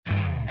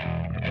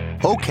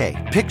Okay,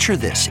 picture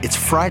this. It's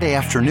Friday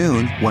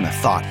afternoon when a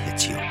thought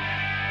hits you.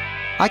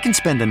 I can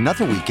spend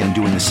another weekend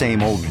doing the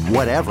same old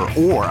whatever,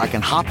 or I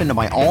can hop into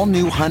my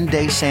all-new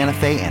Hyundai Santa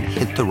Fe and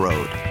hit the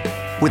road.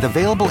 With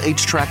available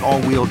H-Track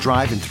all-wheel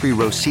drive and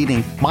 3-row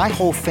seating, my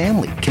whole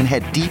family can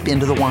head deep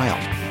into the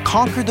wild.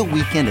 Conquer the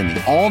weekend in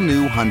the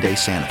all-new Hyundai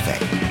Santa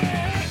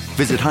Fe.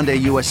 Visit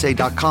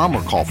HyundaiUSA.com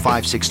or call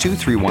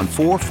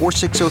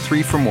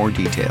 562-314-4603 for more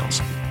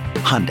details.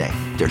 Hyundai,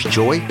 there's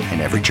joy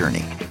in every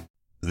journey.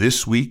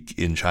 This Week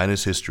in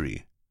China's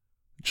History,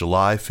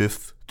 July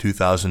 5th,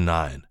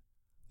 2009.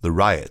 The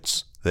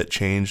riots that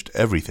changed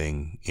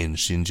everything in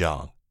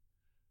Xinjiang.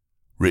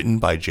 Written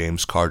by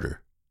James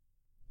Carter.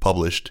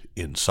 Published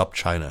in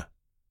SupChina.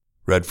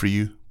 Read for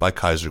you by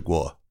Kaiser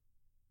Guo.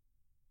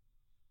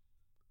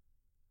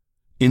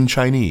 In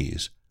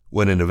Chinese,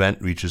 when an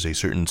event reaches a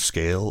certain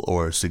scale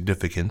or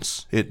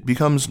significance, it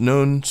becomes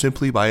known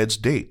simply by its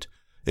date,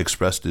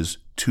 expressed as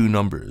two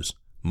numbers,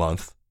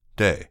 month,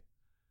 day.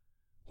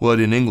 What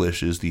in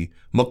English is the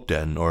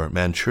Mukden or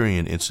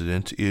Manchurian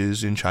incident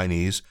is in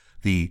Chinese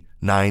the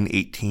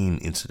 9/18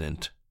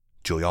 incident,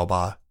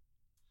 9/18.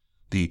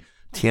 The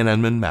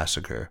Tiananmen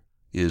massacre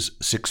is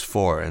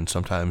 6/4 and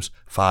sometimes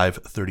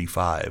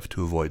 5/35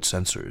 to avoid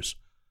censors.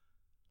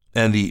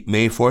 And the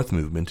May 4th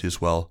movement is,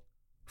 well,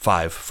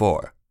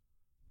 5/4.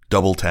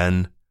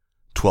 10/10,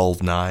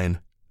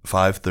 12/9,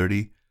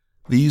 5/30.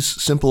 These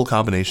simple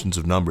combinations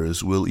of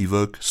numbers will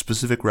evoke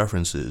specific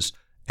references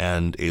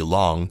and a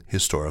long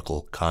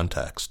historical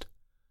context.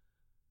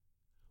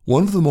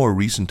 One of the more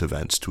recent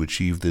events to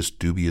achieve this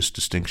dubious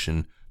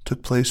distinction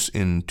took place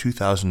in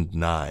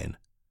 2009.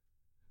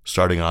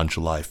 Starting on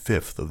July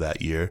 5th of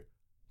that year,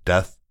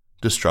 death,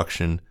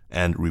 destruction,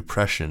 and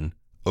repression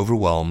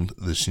overwhelmed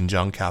the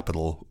Xinjiang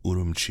capital,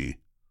 Urumqi.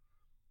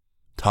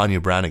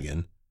 Tanya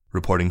Brannigan,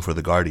 reporting for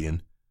The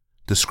Guardian,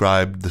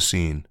 described the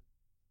scene.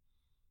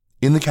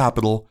 In the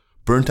capital,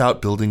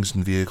 burnt-out buildings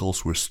and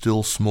vehicles were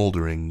still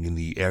smoldering in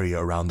the area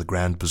around the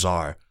Grand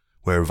Bazaar,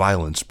 where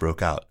violence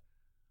broke out.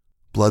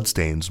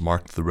 Bloodstains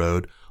marked the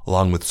road,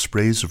 along with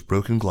sprays of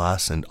broken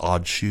glass and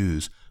odd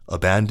shoes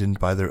abandoned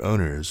by their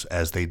owners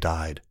as they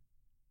died.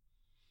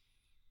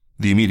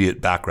 The immediate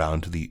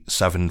background to the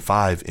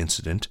 7/5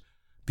 incident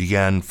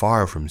began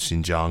far from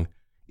Xinjiang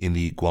in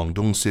the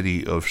Guangdong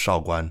city of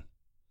Shaoguan.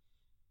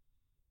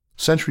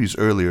 Centuries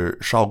earlier,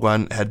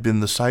 Shaoguan had been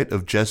the site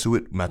of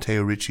Jesuit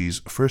Matteo Ricci's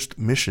first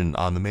mission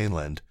on the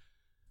mainland,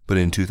 but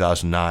in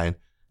 2009,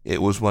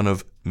 it was one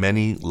of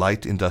many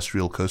light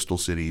industrial coastal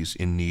cities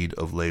in need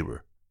of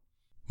labor.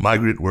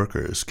 Migrant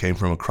workers came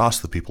from across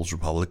the People's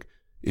Republic,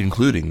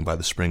 including, by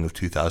the spring of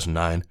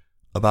 2009,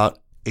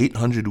 about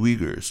 800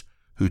 Uyghurs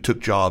who took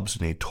jobs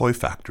in a toy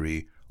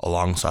factory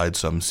alongside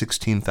some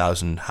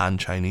 16,000 Han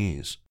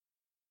Chinese.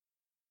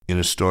 In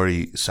a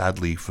story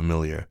sadly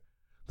familiar,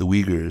 the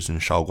Uyghurs in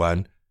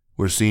Shaoguan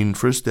were seen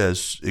first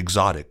as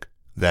exotic,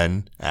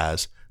 then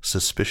as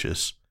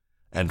suspicious,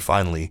 and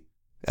finally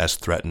as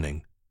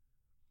threatening.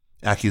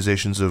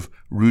 Accusations of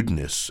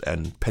rudeness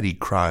and petty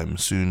crime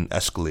soon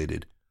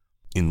escalated.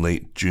 In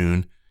late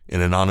June,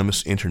 an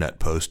anonymous internet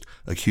post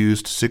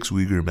accused 6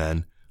 Uyghur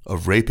men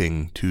of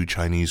raping 2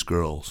 Chinese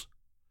girls.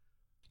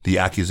 The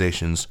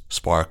accusations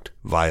sparked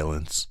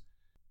violence.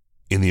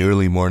 In the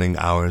early morning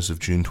hours of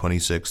June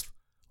 26th,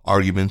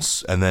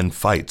 arguments and then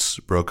fights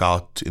broke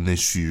out in the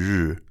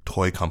Xuzhi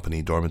toy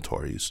company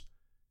dormitories.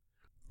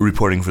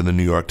 Reporting for the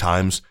New York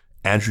Times,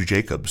 Andrew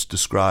Jacobs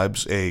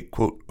describes a,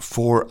 quote,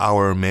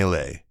 4-hour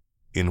melee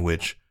in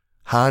which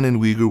Han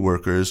and Uyghur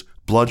workers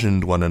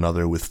bludgeoned one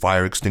another with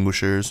fire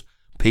extinguishers,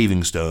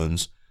 paving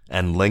stones,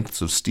 and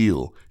lengths of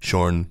steel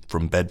shorn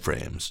from bed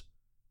frames.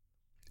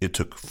 It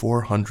took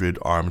 400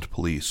 armed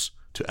police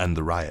to end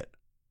the riot.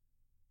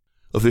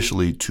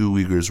 Officially, 2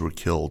 Uyghurs were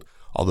killed,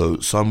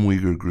 although some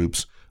Uyghur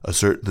groups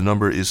assert the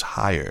number is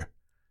higher.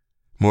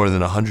 More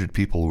than 100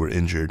 people were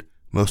injured,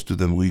 most of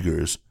them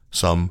Uyghurs,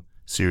 some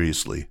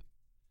seriously.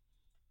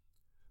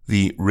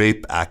 The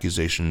rape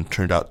accusation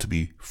turned out to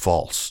be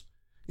false.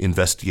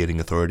 Investigating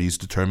authorities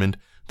determined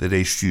that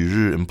a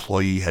Xuzhi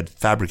employee had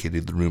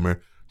fabricated the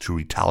rumor to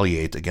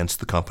retaliate against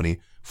the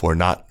company for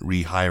not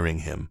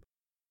rehiring him.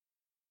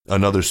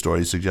 Another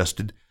story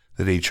suggested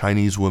that a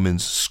Chinese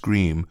woman's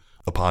scream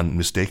upon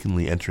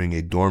mistakenly entering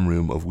a dorm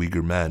room of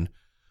Uyghur men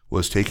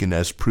was taken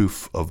as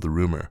proof of the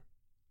rumor.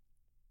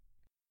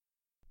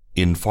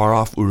 In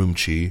far-off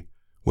Urumqi,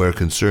 where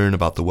concern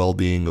about the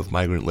well-being of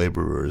migrant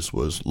laborers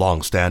was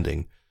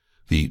long-standing,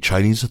 the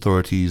Chinese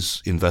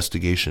authorities'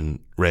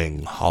 investigation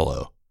rang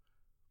hollow.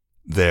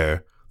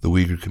 There, the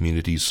Uyghur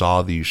community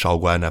saw the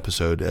Shaoguan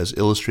episode as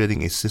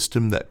illustrating a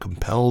system that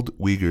compelled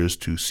Uyghurs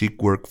to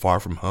seek work far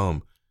from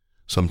home,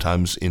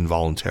 sometimes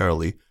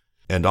involuntarily,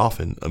 and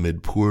often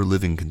amid poor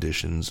living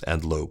conditions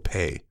and low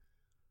pay.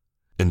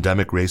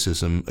 Endemic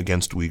racism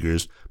against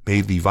Uyghurs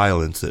made the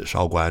violence at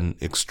Shaoguan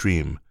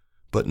extreme,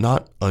 but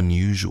not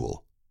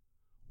unusual.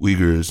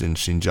 Uyghurs in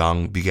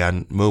Xinjiang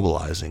began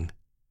mobilizing.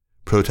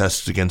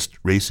 Protests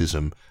against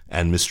racism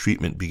and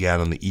mistreatment began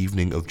on the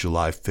evening of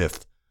July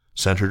 5th,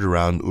 centered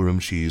around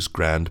Urumqi's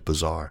Grand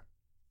Bazaar.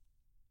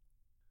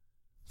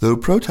 Though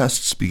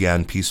protests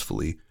began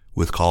peacefully,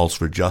 with calls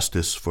for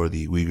justice for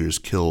the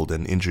Uyghurs killed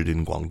and injured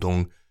in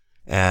Guangdong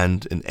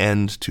and an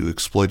end to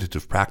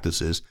exploitative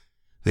practices,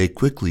 they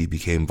quickly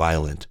became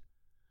violent.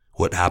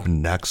 What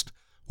happened next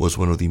was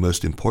one of the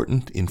most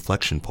important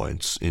inflection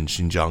points in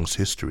Xinjiang's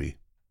history.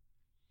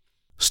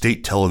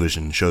 State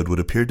television showed what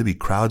appeared to be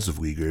crowds of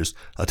Uyghurs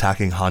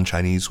attacking Han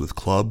Chinese with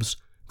clubs,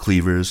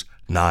 cleavers,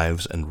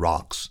 knives, and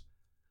rocks.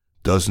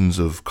 Dozens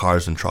of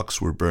cars and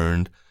trucks were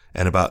burned,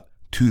 and about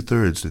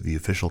 2/3 of the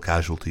official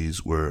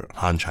casualties were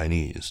Han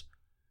Chinese.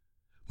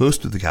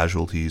 Most of the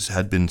casualties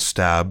had been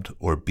stabbed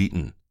or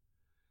beaten.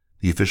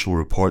 The official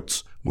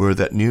reports were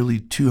that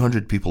nearly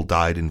 200 people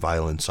died in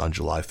violence on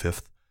July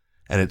 5th,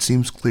 and it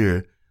seems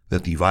clear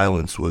that the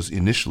violence was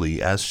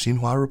initially, as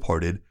Xinhua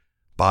reported,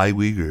 by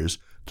Uyghurs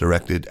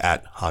directed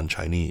at Han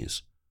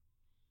Chinese.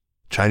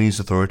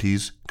 Chinese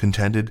authorities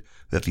contended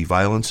that the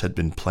violence had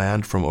been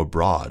planned from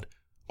abroad,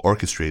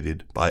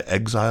 orchestrated by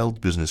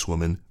exiled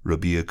businesswoman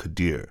Rabia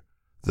Qadir,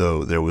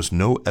 though there was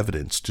no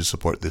evidence to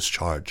support this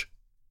charge.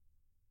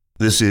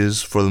 This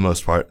is, for the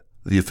most part,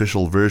 the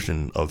official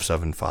version of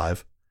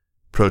 7/5.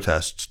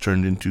 Protests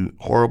turned into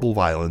horrible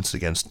violence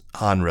against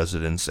Han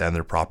residents and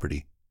their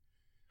property.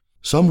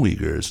 Some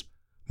Uyghurs,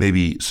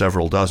 maybe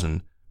several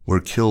dozen,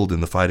 were killed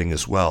in the fighting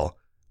as well,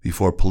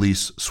 before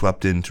police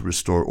swept in to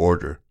restore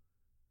order.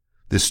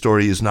 This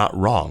story is not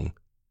wrong,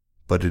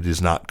 but it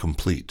is not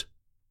complete.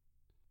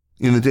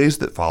 In the days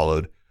that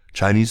followed,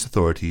 Chinese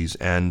authorities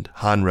and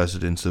Han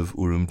residents of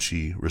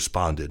Urumqi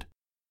responded.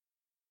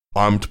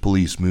 Armed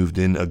police moved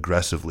in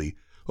aggressively,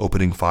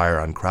 opening fire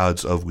on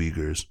crowds of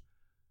Uyghurs.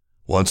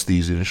 Once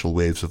these initial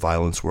waves of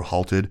violence were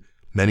halted,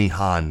 many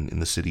Han in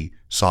the city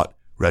sought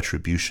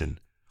retribution,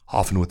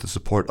 often with the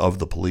support of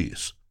the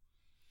police.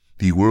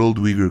 The World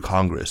Uyghur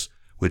Congress,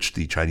 which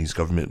the Chinese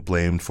government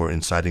blamed for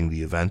inciting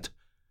the event,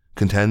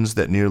 contends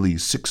that nearly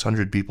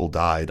 600 people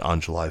died on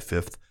July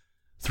 5th,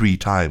 3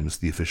 times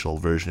the official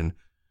version,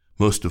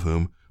 most of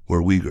whom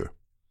were Uyghur.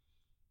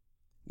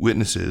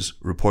 Witnesses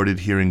reported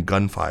hearing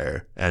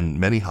gunfire, and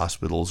many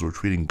hospitals were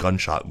treating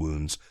gunshot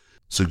wounds,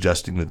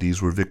 suggesting that these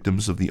were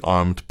victims of the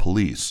armed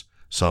police,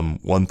 some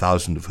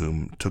 1,000 of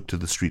whom took to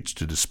the streets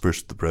to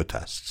disperse the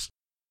protests.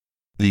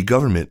 The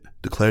government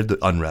declared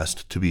the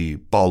unrest to be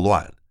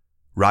baoluan,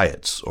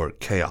 riots or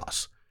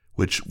chaos,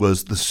 which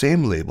was the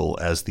same label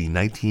as the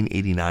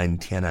 1989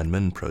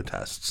 Tiananmen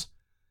protests.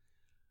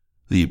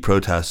 The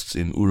protests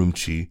in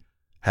Urumqi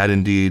had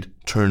indeed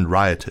turned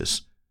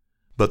riotous,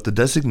 but the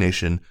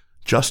designation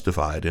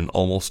justified an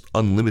almost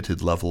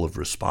unlimited level of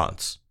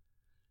response.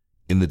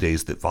 In the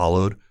days that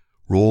followed,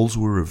 roles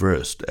were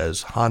reversed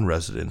as Han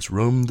residents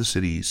roamed the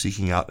city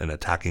seeking out and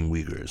attacking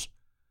Uyghurs.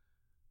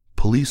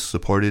 Police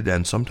supported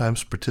and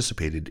sometimes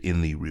participated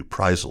in the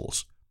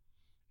reprisals.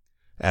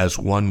 As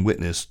one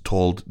witness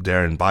told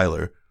Darren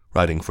Byler,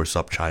 writing for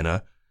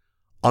SupChina,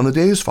 on the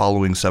days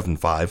following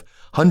 7/5,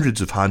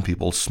 hundreds of Han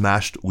people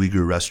smashed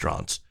Uyghur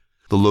restaurants.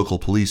 The local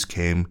police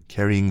came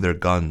carrying their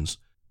guns,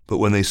 but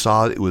when they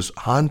saw it was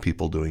Han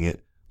people doing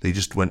it, they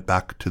just went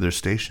back to their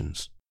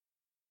stations.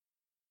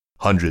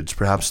 Hundreds,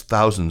 perhaps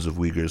thousands of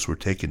Uyghurs were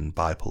taken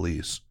by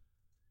police.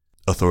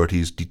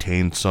 Authorities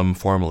detained some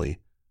formally,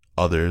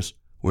 others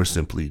were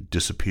simply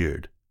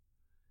disappeared.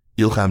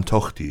 Ilham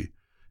Tohti,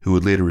 who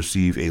would later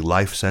receive a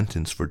life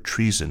sentence for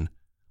treason,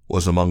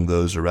 was among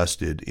those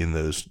arrested in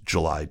those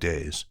July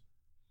days.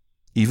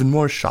 Even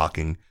more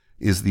shocking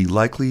is the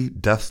likely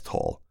death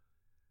toll.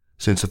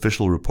 Since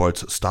official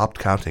reports stopped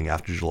counting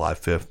after July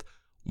 5th,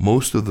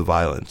 most of the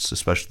violence,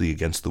 especially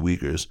against the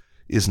Uyghurs,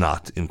 is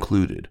not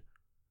included.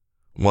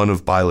 One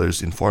of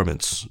Byler's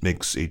informants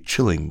makes a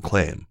chilling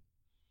claim.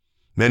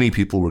 Many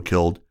people were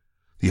killed.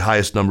 The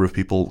highest number of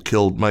people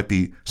killed might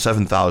be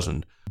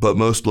 7,000, but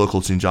most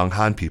local Xinjiang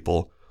Han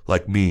people,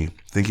 like me,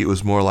 think it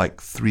was more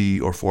like 3,000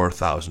 or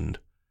 4,000.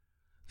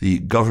 The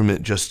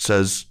government just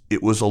says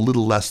it was a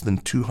little less than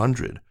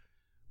 200.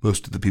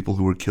 Most of the people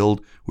who were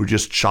killed were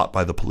just shot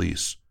by the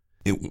police.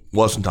 It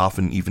wasn't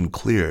often even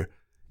clear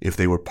if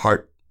they were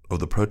part of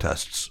the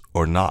protests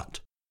or not.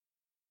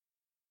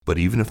 But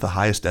even if the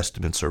highest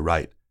estimates are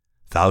right,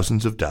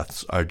 thousands of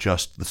deaths are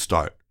just the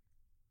start.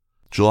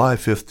 July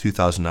 5th,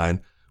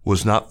 2009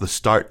 was not the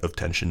start of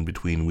tension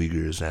between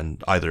Uyghurs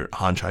and either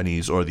Han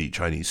Chinese or the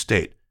Chinese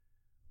state,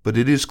 but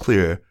it is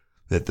clear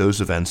that those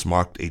events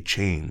marked a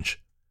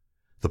change.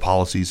 The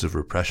policies of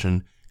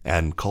repression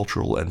and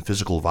cultural and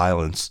physical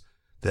violence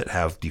that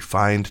have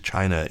defined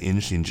China in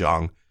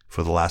Xinjiang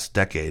for the last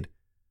decade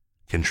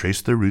can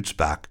trace their roots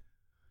back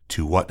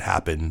to what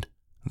happened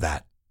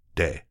that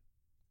day.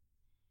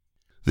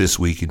 This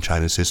Week in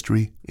China's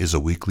History is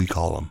a weekly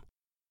column.